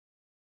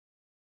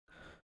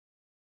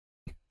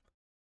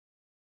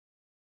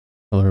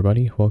Hello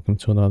everybody, welcome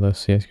to another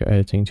CSGO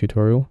editing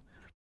tutorial.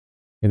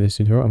 In this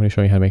tutorial I'm going to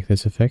show you how to make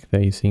this effect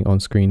that you're seeing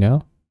on screen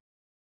now.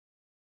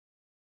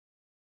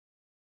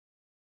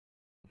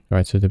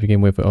 Alright, so to begin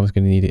with we're always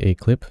going to need a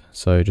clip,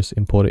 so just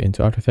import it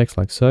into After Effects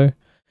like so,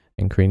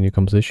 and create a new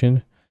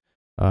composition.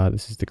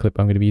 This is the clip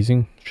I'm going to be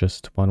using,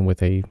 just one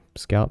with a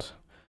scout.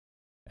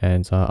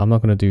 And I'm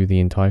not going to do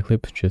the entire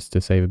clip just to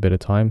save a bit of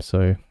time, so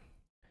I'm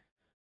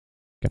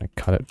going to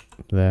cut it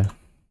there,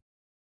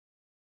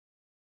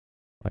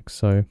 like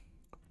so.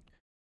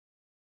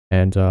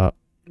 And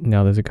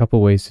now there's a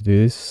couple ways to do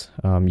this.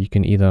 You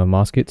can either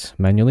mask it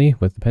manually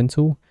with the pen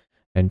tool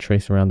and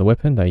trace around the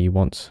weapon that you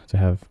want to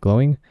have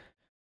glowing,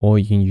 or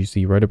you can use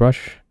the rotor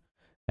brush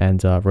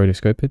and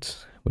rotoscope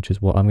it, which is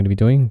what I'm going to be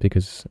doing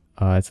because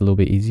it's a little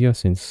bit easier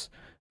since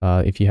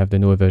if you have the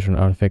newer version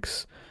of After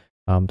Effects,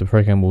 the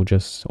program will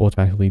just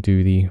automatically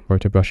do the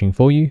rotor brushing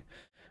for you.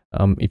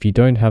 If you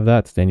don't have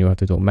that, then you'll have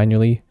to do it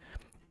manually,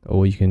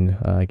 or you can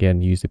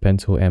again use the pen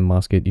tool and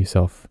mask it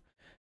yourself.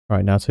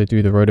 Alright, now to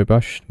do the rotor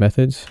brush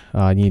method,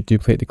 you need to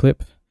duplicate the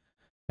clip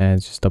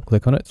and just double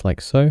click on it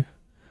like so.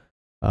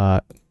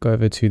 Go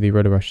over to the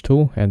rotor brush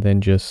tool and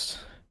then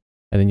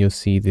you'll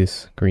see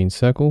this green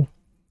circle.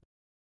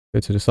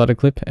 Go to the starter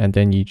clip and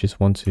then you just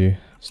want to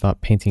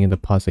start painting in the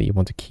parts that you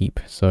want to keep.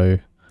 So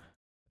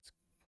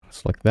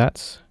it's like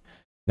that.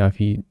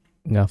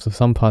 Now for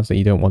some parts that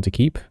you don't want to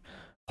keep,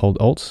 hold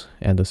Alt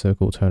and the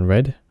circle will turn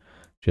red.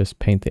 Just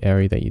paint the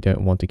area that you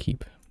don't want to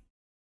keep.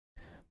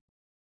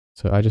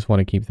 So I just want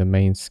to keep the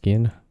main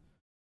skin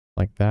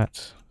like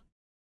that.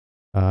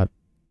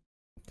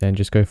 Then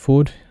just go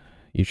forward.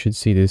 You should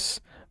see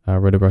this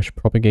rotor brush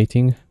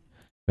propagating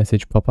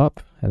message pop up,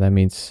 and that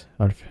means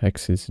After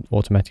Effects is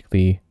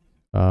automatically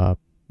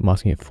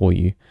masking it for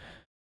you.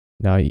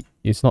 Now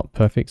it's not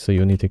perfect, so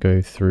you'll need to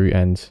go through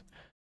and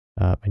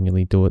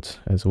manually do it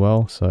as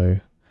well. So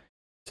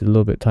it's a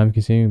little bit time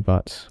consuming,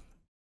 but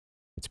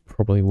it's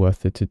probably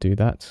worth it to do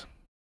that.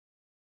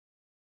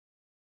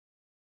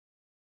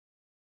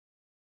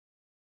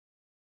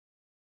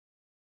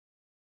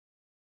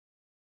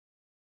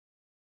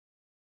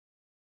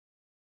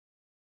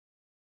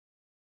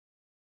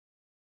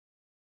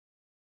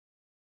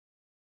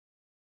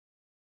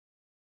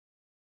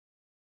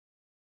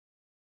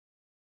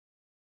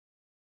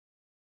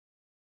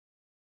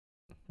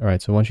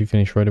 Alright, so once you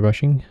finish rotor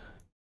brushing,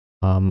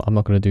 I'm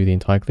not going to do the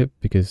entire clip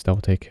because that will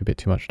take a bit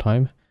too much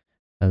time.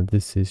 And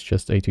this is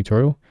just a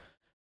tutorial.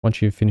 Once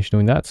you've finished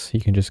doing that, you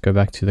can just go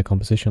back to the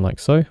composition like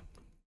so.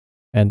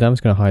 And I'm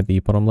just going to hide the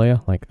bottom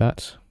layer like that,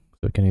 so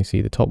you can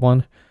see the top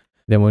one.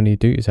 Then what we need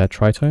to do is add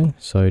tritone,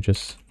 so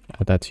just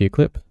add that to your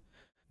clip.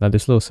 Now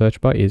this little search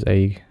bar is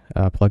a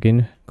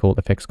plugin called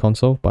Effects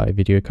Console by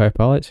Video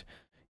Copilot.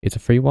 It's a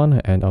free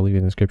one and I'll leave it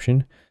in the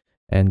description.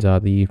 And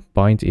the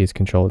bind is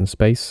Control and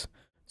Space.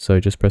 So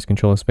just press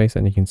Control and Space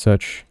and you can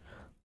search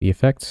the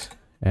effect,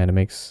 and it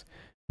makes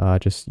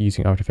just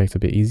using After Effects a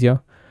bit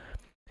easier.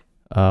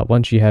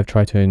 Once you have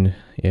tritone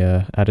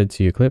added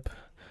to your clip,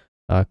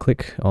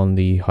 click on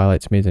the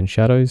highlights, mids and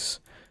shadows,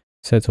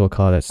 set it to a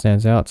color that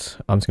stands out.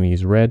 I'm just going to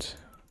use red,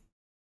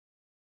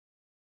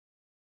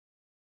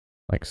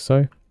 like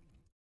so.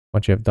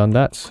 Once you have done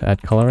that,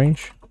 add color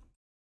range.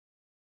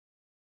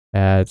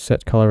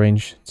 Set color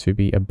range to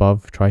be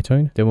above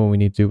tritone. Then what we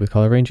need to do with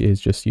color range is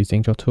just use the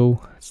inkjet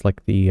tool. It's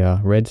like the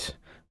red,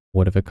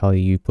 whatever color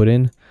you put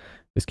in.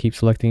 Just keep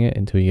selecting it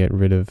until you get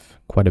rid of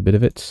quite a bit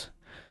of it.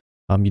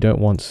 You don't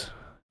want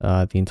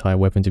the entire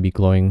weapon to be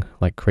glowing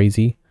like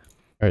crazy.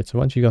 Alright, so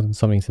once you've gotten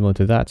something similar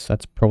to that,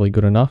 that's probably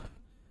good enough.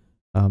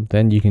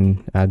 Then you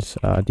can add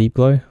deep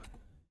glow.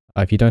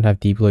 If you don't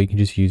have deep glow, you can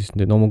just use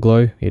the normal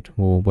glow. It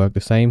will work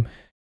the same.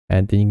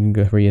 And then you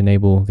can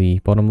re-enable the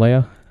bottom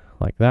layer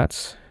like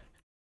that.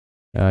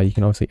 You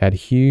can obviously add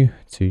hue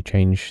to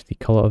change the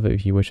color of it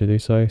if you wish to do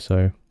so.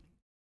 So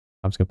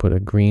I'm just going to put a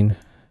green,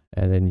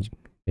 and then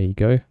there you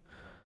go.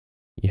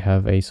 You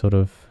have a sort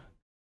of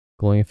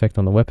glowing effect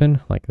on the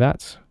weapon like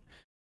that.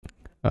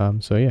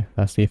 So yeah,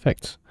 that's the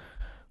effect.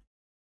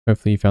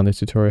 Hopefully you found this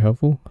tutorial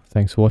helpful.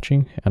 Thanks for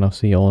watching, and I'll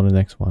see you all in the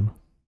next one.